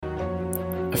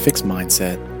fixed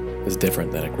mindset is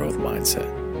different than a growth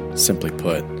mindset. Simply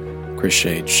put, Chris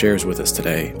Shade shares with us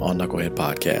today on Knucklehead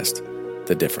Podcast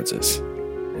the differences.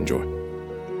 Enjoy.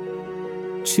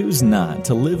 Choose not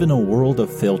to live in a world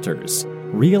of filters.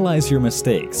 Realize your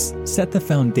mistakes. Set the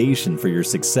foundation for your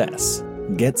success.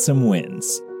 Get some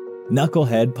wins.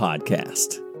 Knucklehead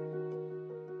Podcast.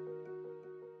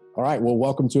 All right. Well,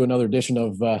 welcome to another edition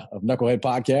of Knucklehead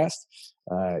Podcast.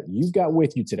 You've got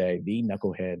with you today the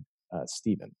Knucklehead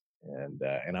Stephen,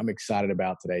 and I'm excited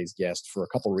about today's guest for a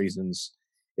couple reasons.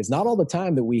 It's not all the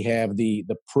time that we have the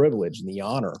privilege and the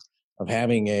honor of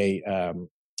having a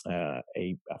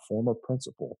former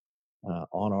principal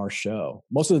on our show.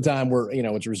 Most of the time,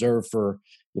 it's reserved for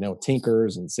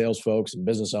tinkers and sales folks and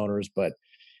business owners, but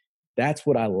that's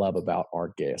what I love about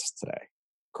our guest today.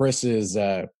 Chris is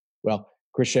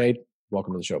Chris Shade.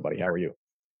 Welcome to the show, buddy. How are you?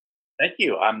 Thank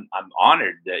you. I'm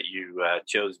honored that you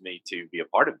chose me to be a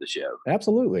part of the show.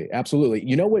 Absolutely.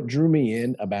 You know what drew me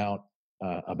in about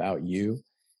you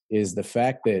is the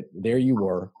fact that there you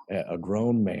were, a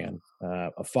grown man,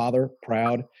 a father,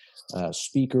 proud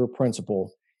speaker,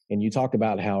 principal, and you talked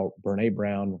about how Brene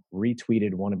Brown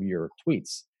retweeted one of your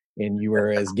tweets, and you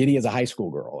were as giddy as a high school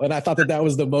girl. And I thought that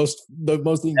was the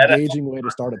most engaging way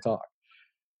to start a talk.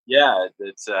 Yeah,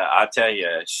 it's. I'll tell you,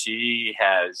 she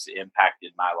has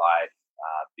impacted my life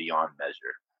beyond measure.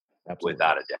 Absolutely.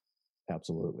 Without a doubt.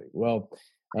 Absolutely. Well,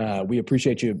 we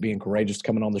appreciate you being courageous,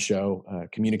 coming on the show,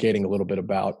 communicating a little bit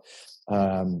about,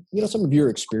 some of your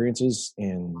experiences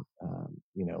in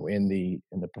the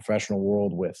professional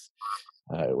world with,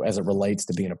 as it relates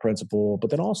to being a principal, but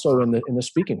then also in the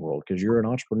speaking world, because you're an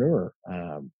entrepreneur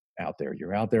out there.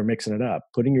 You're out there mixing it up,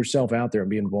 putting yourself out there and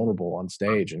being vulnerable on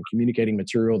stage and communicating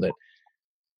material that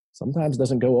sometimes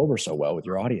doesn't go over so well with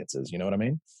your audiences. You know what I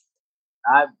mean?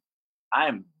 I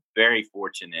am very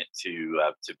fortunate to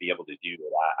be able to do it.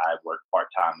 I work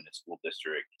part-time in a school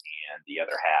district and the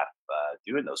other half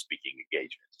doing those speaking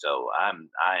engagements. So I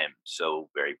am so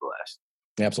very blessed.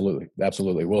 Absolutely.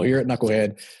 Well, here at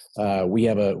Knucklehead, we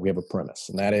have a premise,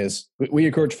 and that is we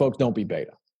encourage folks don't be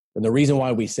beta. And the reason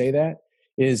why we say that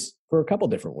is for a couple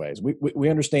different ways. We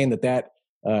understand that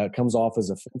comes off as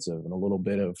offensive and a little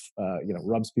bit of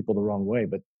rubs people the wrong way,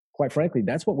 but quite frankly,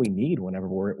 that's what we need whenever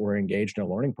we're engaged in a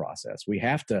learning process. We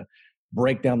have to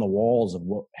break down the walls of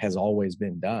what has always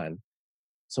been done,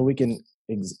 so we can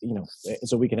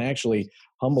actually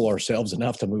humble ourselves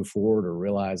enough to move forward or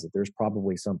realize that there's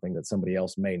probably something that somebody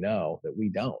else may know that we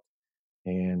don't.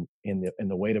 And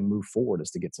the way to move forward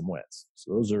is to get some wins.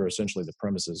 So those are essentially the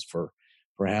premises for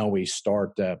how we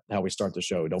start the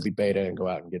show. Don't be beta and go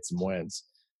out and get some wins.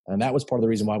 And that was part of the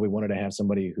reason why we wanted to have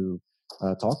somebody who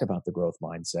talked about the growth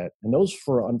mindset. And those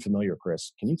for unfamiliar,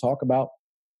 Chris, can you talk about,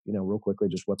 real quickly,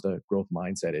 just what the growth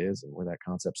mindset is and where that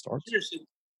concept starts?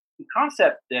 The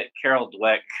concept that Carol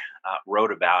Dweck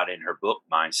wrote about in her book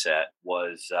Mindset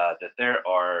was that there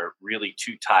are really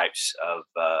two types of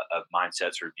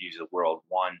mindsets or views of the world.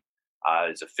 One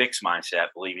is a fixed mindset,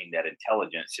 believing that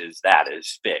intelligence is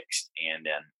fixed and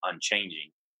unchanging,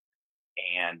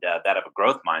 and that of a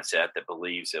growth mindset that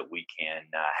believes that we can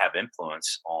have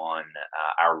influence on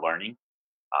our learning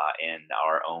and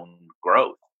our own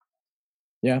growth.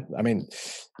 Yeah, I mean,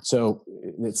 so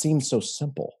it seems so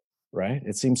simple, right?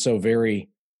 It seems so very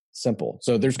simple.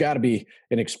 So there's got to be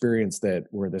an experience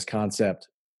where this concept,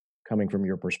 coming from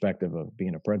your perspective of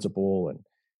being a principal and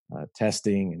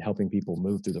testing and helping people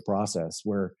move through the process,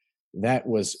 where that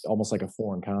was almost like a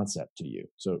foreign concept to you.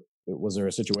 So was there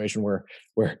a situation where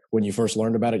when you first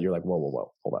learned about it, you're like, whoa,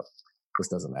 hold up, this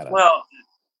doesn't add up? Well,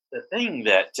 the thing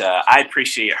that I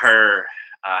appreciate her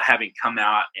having come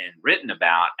out and written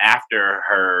about after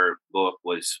her book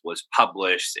was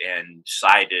published and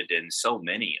cited in so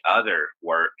many other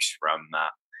works, from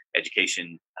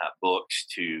education books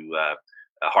to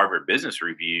Harvard Business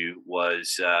Review,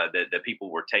 was that people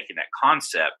were taking that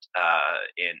concept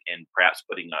and perhaps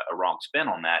putting a wrong spin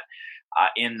on that.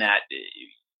 In that,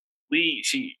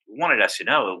 she wanted us to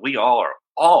know we all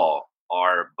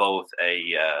are both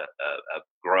a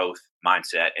growth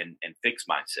mindset and fixed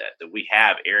mindset. That we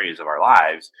have areas of our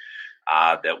lives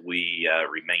that we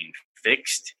remain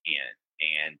fixed in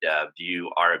and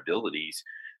view our abilities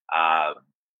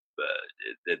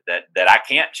that I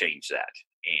can't change that.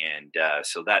 And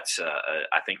so that's,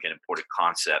 I think, an important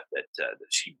concept that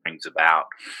she brings about.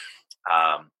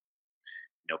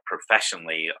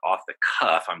 Professionally, off the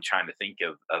cuff, I'm trying to think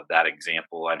of that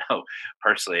example. I know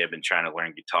personally I've been trying to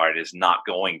learn guitar. It is not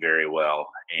going very well.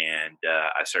 And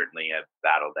I certainly have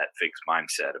battled that fixed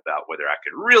mindset about whether I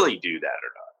could really do that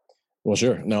or not. Well,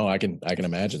 sure. No, I can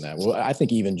imagine that. Well, I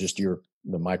think even just your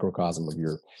the microcosm of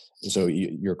your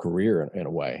career in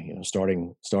a way,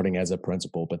 starting as a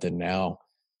principal, but then now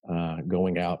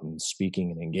going out and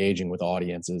speaking and engaging with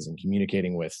audiences and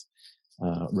communicating with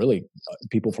really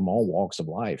people from all walks of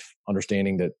life,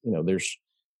 understanding that there's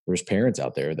parents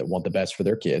out there that want the best for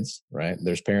their kids, right?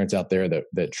 There's parents out there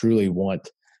that truly want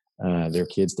their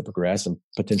kids to progress and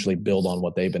potentially build on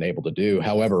what they've been able to do.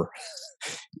 However,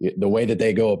 the way that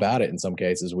they go about it, in some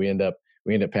cases, we end up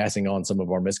passing on some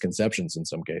of our misconceptions in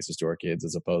some cases to our kids,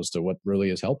 as opposed to what really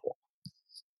is helpful.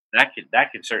 That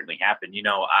could certainly happen.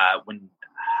 When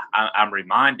I'm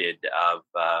reminded of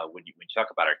when you talk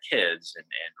about our kids and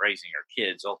raising our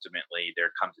kids, ultimately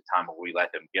there comes a time where we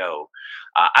let them go.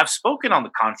 I've spoken on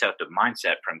the concept of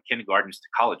mindset from kindergartens to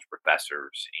college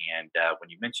professors, and when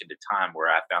you mentioned a time where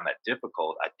I found that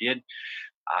difficult, I did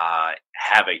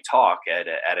have a talk at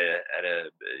a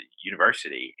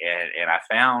university, and I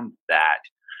found that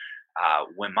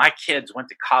when my kids went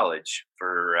to college,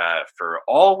 for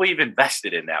all we've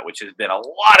invested in that, which has been a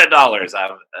lot of dollars,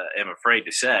 I am afraid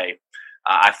to say,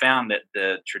 I found that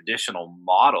the traditional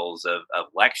models of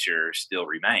lecture still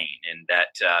remain, and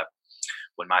that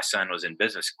when my son was in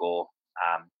business school,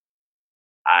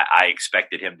 I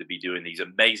expected him to be doing these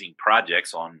amazing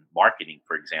projects on marketing,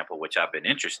 for example, which I've been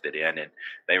interested in, and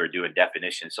they were doing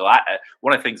definitions. So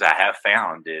one of the things I have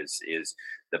found is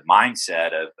the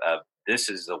mindset of this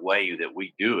is the way that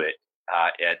we do it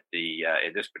at the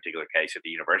in this particular case at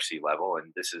the university level,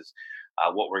 and this is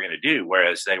what we're going to do.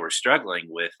 Whereas they were struggling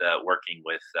with working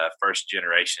with first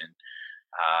generation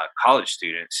college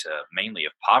students, mainly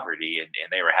of poverty, and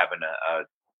they were having a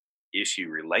issue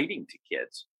relating to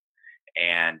kids.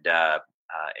 And as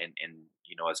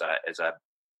I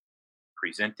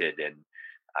presented and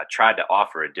tried to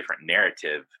offer a different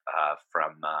narrative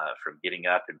from getting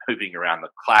up and moving around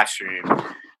the classroom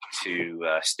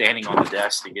to standing on the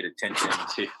desk to get attention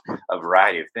to a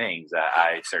variety of things,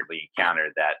 I certainly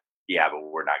encountered that. Yeah, but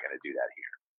we're not going to do that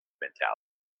here mentality.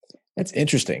 That's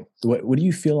interesting. What do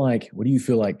you feel like? What do you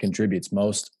feel like contributes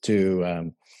most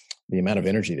to the amount of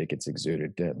energy that gets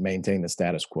exuded to maintain the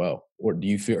status quo? Or do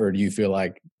you feel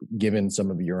like, given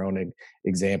some of your own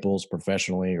examples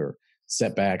professionally or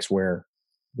setbacks where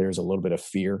there's a little bit of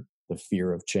fear, the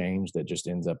fear of change that just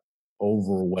ends up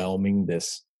overwhelming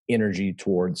this energy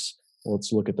towards, well,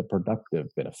 let's look at the productive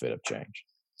benefit of change?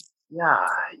 Yeah,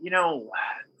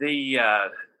 the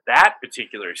that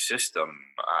particular system,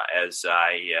 as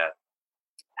I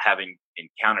having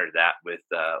encountered that with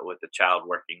a child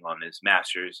working on his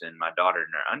master's and my daughter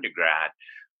in her undergrad,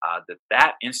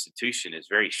 that institution is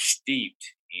very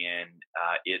steeped in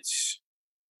its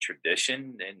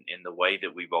tradition and in the way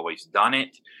that we've always done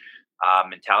it.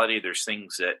 Mentality. There's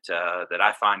things that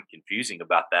I find confusing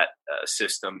about that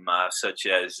system, such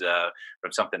as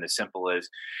from something as simple as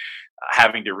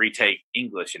having to retake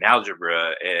English and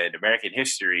algebra and American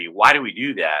history. Why do we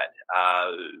do that?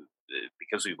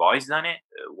 Because we've always done it.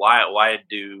 Why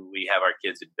do we have our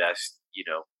kids invest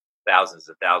thousands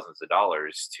and thousands of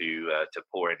dollars to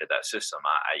pour into that system?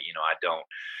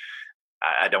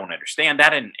 I don't understand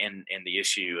that, and the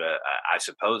issue, I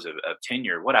suppose, of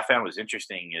tenure. What I found was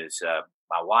interesting is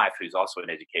my wife, who's also an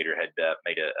educator, had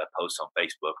made a post on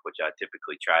Facebook, which I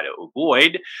typically try to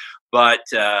avoid, but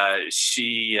there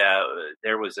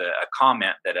was a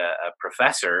comment that a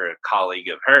professor, a colleague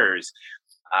of hers,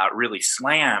 really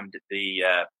slammed the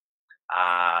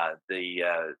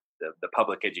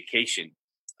public education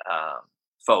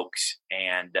folks,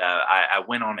 and I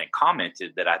went on and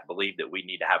commented that I believe that we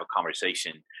need to have a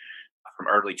conversation from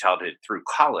early childhood through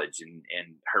college, and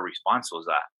her response was,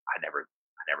 I never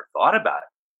thought about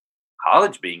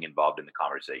college being involved in the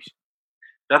conversation.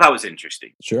 So I thought was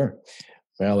interesting. Sure.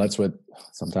 Well, that's what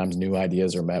sometimes new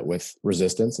ideas are met with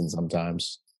resistance, and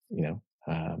sometimes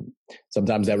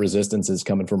sometimes that resistance is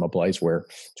coming from a place where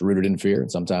it's rooted in fear,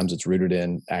 and sometimes it's rooted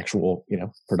in actual,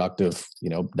 productive,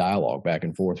 dialogue back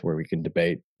and forth where we can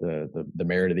debate the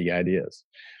merit of the ideas.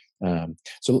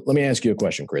 So let me ask you a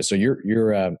question, Chris. So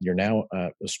you're now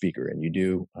a speaker, and you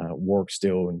do work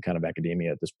still in kind of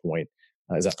academia at this point.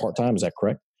 Is that part-time? Is that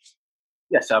correct?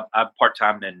 Yes, I'm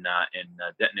part-time in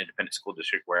Denton Independent School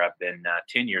District, where I've been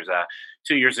 10 years.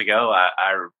 2 years ago,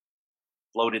 I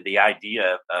floated the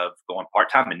idea of going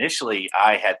part-time. Initially,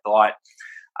 I had thought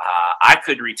I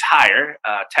could retire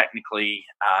technically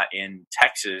in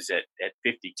Texas at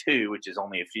 52, which is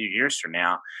only a few years from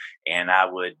now, and I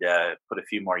would put a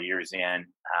few more years in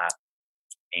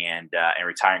and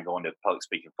retire and go into public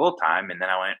speaking full-time. And then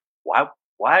I went, why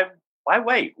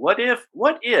wait? What if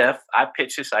I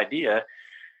pitched this idea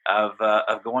of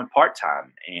going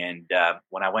part-time? And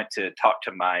when I went to talk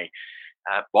to my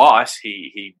boss,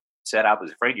 he said, I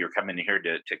was afraid you were coming here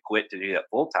to quit to do that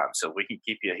full time. So if we can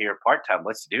keep you here part time,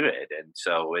 let's do it. And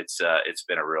so it's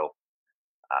been a real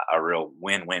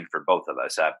win-win for both of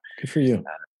us. Good for you.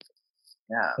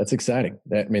 Yeah, that's exciting.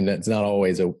 That's not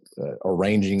always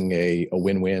arranging a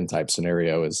win-win type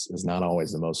scenario is not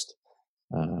always the most.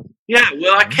 Yeah,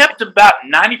 well, I kept about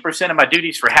 90% of my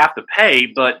duties for half the pay,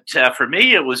 but for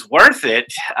me, it was worth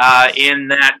it in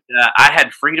that I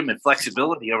had freedom and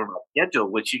flexibility over my schedule,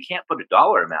 which you can't put a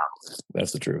dollar amount.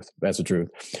 That's the truth. That's the truth.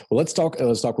 Well, let's talk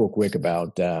real quick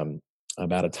about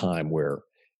a time where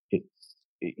it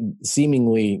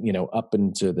seemingly, up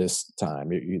into this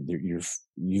time,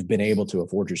 you've been able to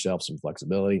afford yourself some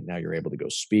flexibility. Now you're able to go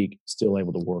speak, still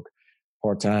able to work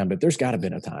part-time, but there's got to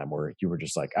been a time where you were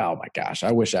just like, oh my gosh,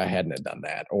 I wish I hadn't have done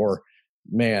that. Or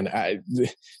man,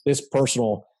 this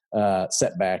personal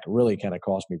setback really kind of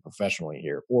cost me professionally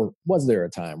here. Or was there a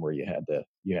time where you had to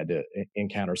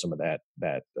encounter some of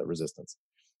that resistance?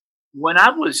 When I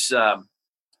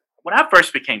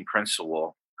first became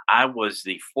principal, I was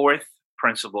the fourth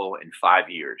principal in 5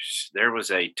 years. There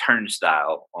was a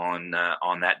turnstile on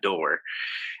that door.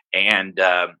 And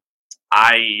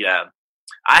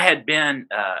I had been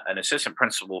an assistant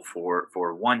principal for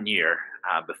 1 year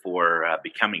before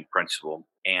becoming principal,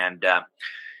 and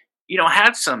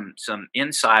had some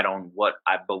insight on what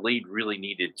I believed really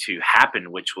needed to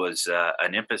happen, which was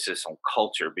an emphasis on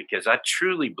culture, because I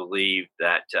truly believed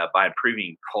that by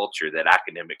improving culture, that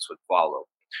academics would follow.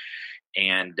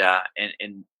 And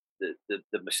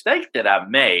the mistake that I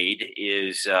made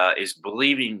is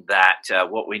believing that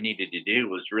what we needed to do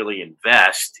was really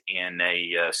invest in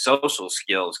a social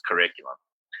skills curriculum,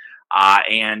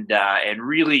 and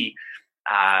really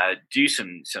do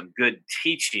some good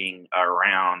teaching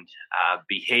around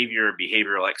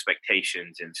behavioral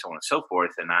expectations, and so on and so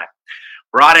forth. And I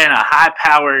brought in a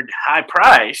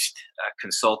high-priced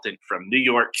consultant from New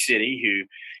York City who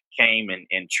came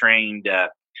and trained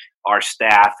our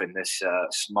staff in this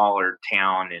smaller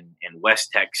town in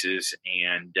West Texas,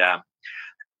 and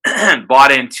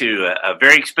bought into a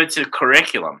very expensive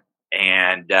curriculum.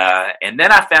 And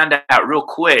then I found out real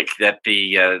quick that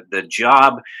the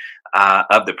job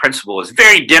of the principal is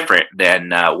very different than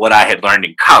what I had learned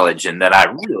in college, and that I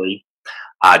really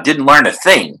didn't learn a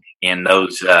thing in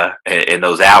those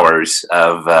hours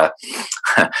of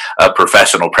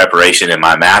professional preparation in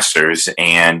my master's.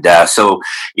 And so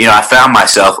I found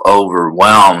myself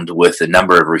overwhelmed with the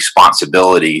number of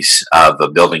responsibilities of a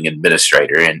building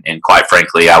administrator, and quite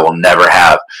frankly, I will never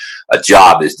have a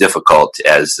job as difficult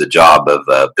as the job of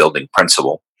a building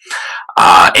principal.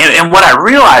 And what I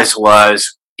realized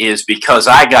is because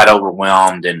I got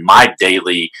overwhelmed in my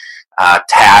daily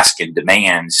task and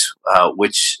demands,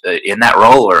 which in that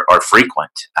role are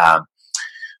frequent.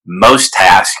 Most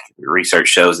tasks, research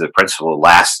shows the principal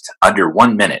lasts under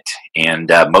 1 minute,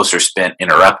 and most are spent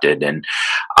interrupted. And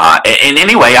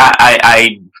anyway,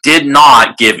 I did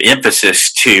not give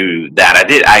emphasis to that.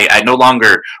 I no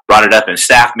longer brought it up in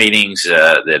staff meetings,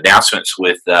 the announcements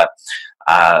with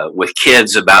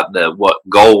kids about what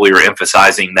goal we were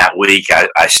emphasizing that week.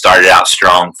 I started out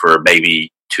strong for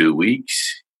maybe 2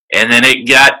 weeks. And then it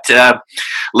got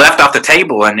left off the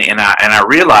table, and I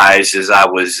realized as I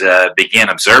was began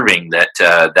observing that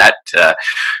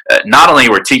not only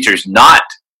were teachers not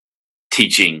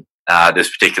teaching this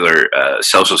particular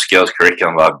social skills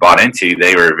curriculum I bought into,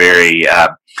 they were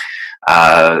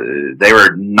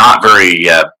not very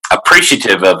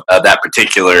appreciative of that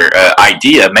particular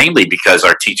idea, mainly because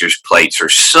our teachers' plates are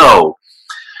so.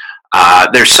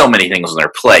 There's so many things on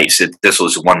their plates. This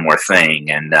was one more thing,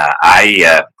 and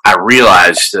I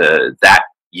realized that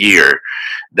year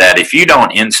that if you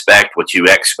don't inspect what you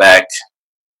expect,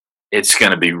 it's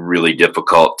going to be really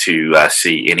difficult to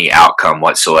see any outcome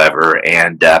whatsoever.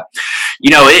 And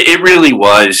it really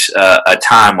was a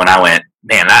time when I went,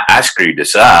 man, I screwed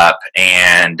this up,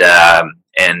 and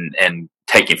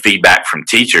taking feedback from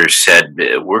teachers said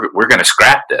we're going to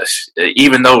scrap this,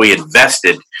 even though we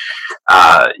invested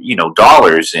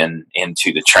dollars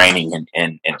into the training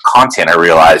and content. I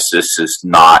realized this is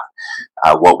not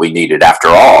what we needed after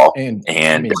all. And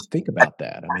think about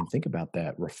that. Think about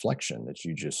that reflection that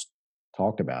you just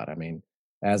talked about.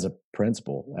 As a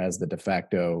principal, as the de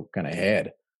facto kind of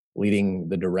head, leading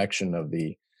the direction of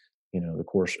the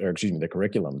course, or the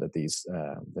curriculum that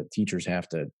that teachers have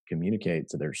to communicate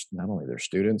to not only their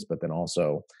students, but then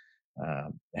also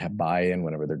have buy-in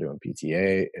whenever they're doing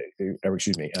PTA,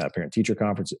 parent-teacher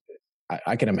conference.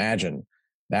 I can imagine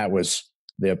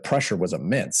the pressure was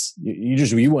immense.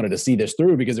 You wanted to see this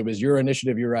through because it was your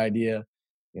initiative, your idea.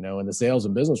 In the sales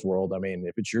and business world,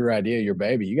 if it's your idea, your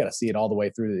baby, you got to see it all the way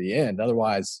through to the end.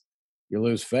 Otherwise, you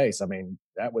lose face. I mean,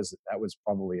 that was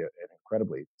probably an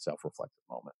incredibly self-reflective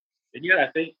moment. And yet,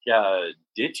 I think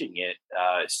ditching it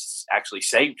actually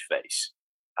saved face.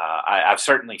 I've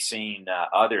certainly seen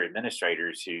other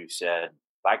administrators who said,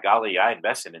 "By golly, I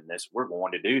invested in this. We're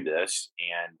going to do this,"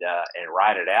 and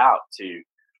ride it out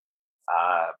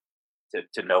uh,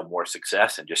 to no more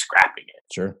success and just scrapping it.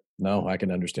 Sure. No, I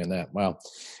can understand that. Wow.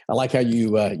 I like how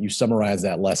you summarize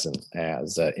that lesson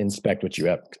as inspect what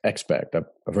you expect.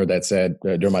 I've heard that said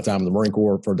during my time in the Marine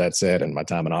Corps. I've heard that said in my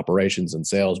time in operations and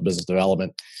sales, business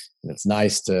development. And it's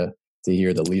nice to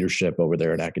hear the leadership over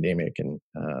there at academic and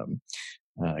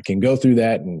can go through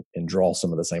that and draw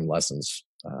some of the same lessons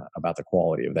about the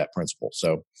quality of that principle.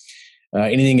 So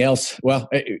anything else? Well,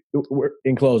 we're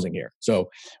in closing here.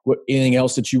 So anything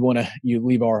else that you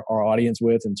leave our audience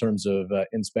with in terms of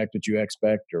inspect what you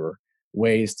expect or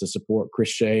ways to support Chris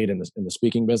Schade in the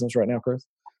speaking business right now, Chris?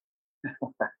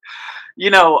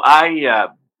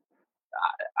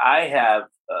 I have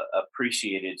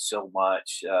appreciated so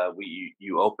much.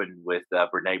 You opened with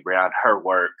Brene Brown. Her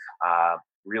work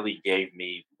really gave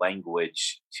me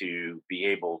language to be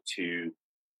able to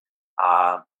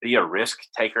be a risk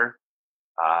taker.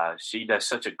 She does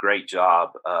such a great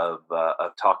job of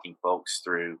talking folks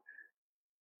through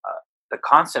the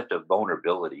concept of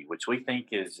vulnerability, which we think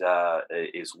is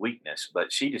weakness,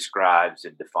 but she describes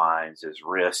and defines as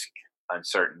risk,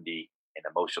 uncertainty, and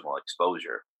emotional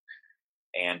exposure.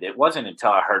 And it wasn't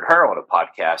until I heard her on a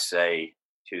podcast say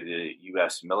to the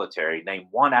U.S. military, name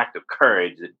one act of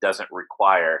courage that doesn't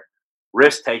require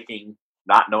risk taking,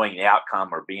 not knowing the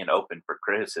outcome, or being open for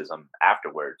criticism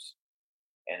afterwards.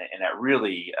 And that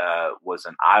really was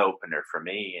an eye opener for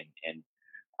me, and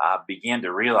I began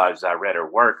to realize as I read her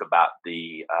work about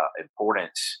the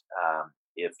importance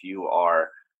if you are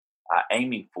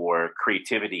aiming for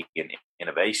creativity and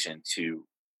innovation to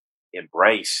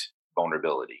embrace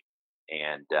vulnerability.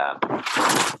 And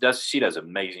she does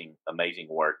amazing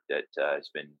work that has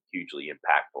been hugely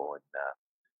impactful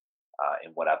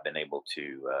in what I've been able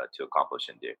to accomplish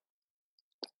and do.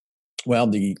 Well,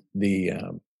 the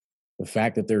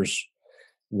fact that there's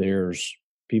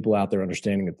people out there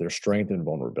understanding that there's strength in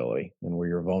vulnerability, and where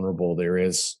you're vulnerable,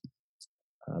 there's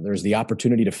the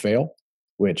opportunity to fail,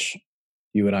 which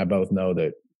you and I both know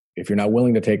that if you're not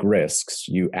willing to take risks,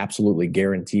 you absolutely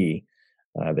guarantee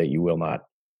that you will not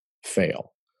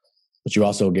fail. But you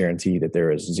also guarantee that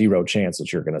there is zero chance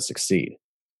that you're going to succeed.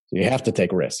 So you have to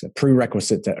take risks. A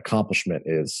prerequisite to accomplishment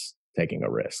is taking a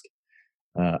risk.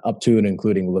 Up to and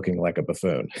including looking like a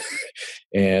buffoon,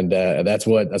 and that's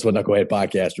what Knucklehead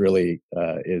Podcast really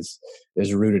is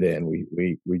rooted in.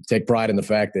 We take pride in the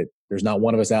fact that there's not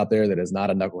one of us out there that is not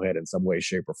a knucklehead in some way,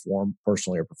 shape, or form,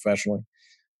 personally or professionally.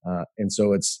 And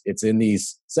so it's in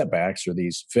these setbacks or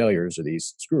these failures or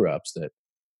these screw ups that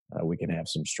we can have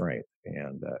some strength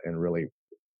and really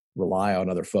rely on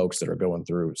other folks that are going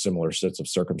through similar sets of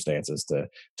circumstances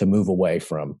to move away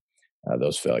from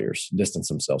those failures, distance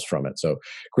themselves from it. So,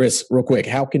 Chris, real quick,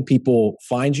 how can people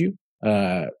find you?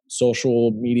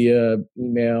 Social media,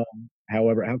 email,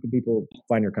 however, how can people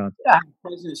find your content? Yeah,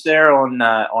 presence there on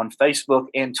Facebook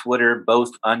and Twitter, both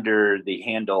under the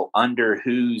handle Under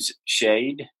Whose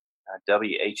Shade,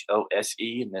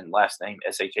 WHOSE, and then last name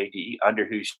SHADE, Under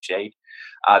Whose Shade.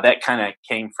 That kind of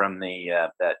came from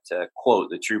that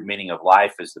quote: "The true meaning of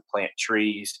life is to plant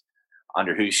trees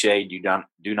under whose shade you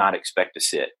do not expect to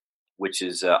sit." Which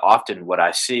is often what I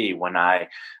see when I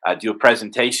do a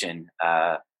presentation.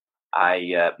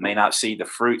 I may not see the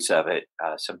fruits of it.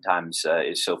 Sometimes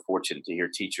it's so fortunate to hear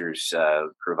teachers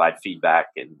provide feedback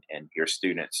and hear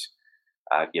students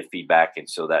give feedback. And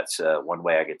so that's one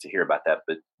way I get to hear about that.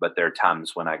 But there are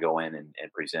times when I go in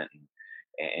and present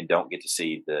and don't get to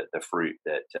see the fruit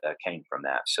that came from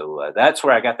that. So that's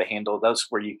where I got the handle.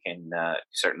 That's where you can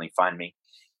certainly find me.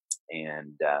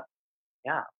 And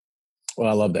yeah. Well,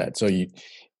 I love that. So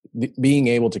being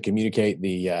able to communicate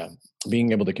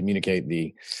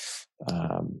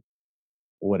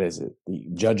what is it?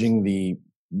 Judging the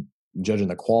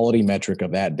quality metric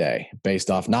of that day based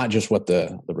off not just what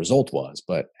the result was,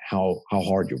 but how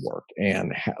hard you worked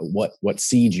and what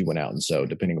seeds you went out and sowed,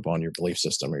 depending upon your belief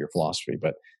system or your philosophy.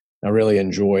 But I really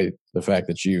enjoy the fact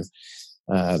that you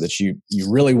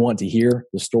really want to hear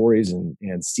the stories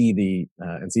and see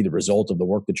the result of the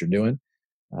work that you're doing.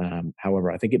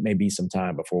 However, I think it may be some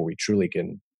time before we truly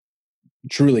can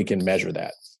measure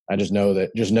that. I just know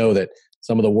that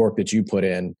some of the work that you put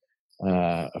in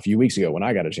a few weeks ago when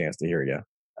I got a chance to hear you,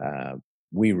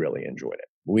 we really enjoyed it.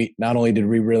 We not only did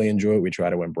we really enjoy it, we try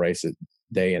to embrace it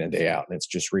day in and day out. And it's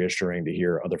just reassuring to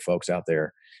hear other folks out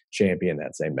there champion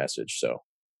that same message. So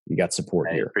you got support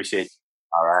here. Appreciate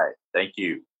All right. Thank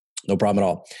you. No problem at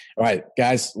all. All right,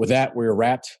 guys, with that, we're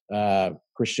wrapped.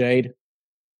 Chris Shade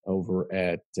over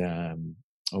at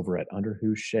Under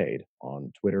Whose Shade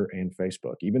on Twitter and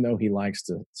Facebook, even though he likes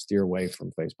to steer away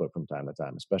from Facebook from time to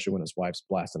time, especially when his wife's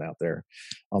blasting out there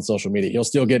on social media. He'll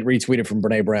still get retweeted from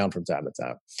Brene Brown from time to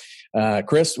time.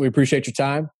 Chris, we appreciate your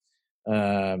time.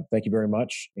 Thank you very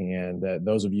much. And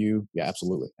those of you,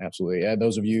 absolutely.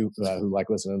 Those of you who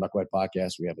like listening to Knucklehead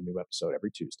Podcast, we have a new episode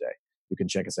every Tuesday. You can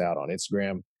check us out on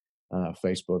Instagram,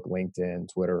 Facebook,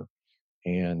 LinkedIn, Twitter,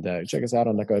 and check us out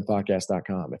on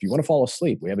knuckleheadpodcast.com. If you want to fall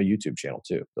asleep, we have a YouTube channel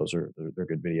too. They're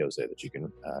good videos there that you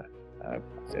can.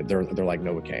 They're like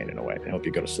Novocaine in a way to help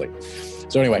you go to sleep.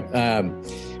 So anyway,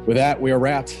 with that, we are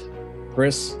wrapped.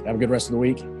 Chris, have a good rest of the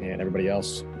week, and everybody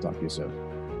else, we'll talk to you soon.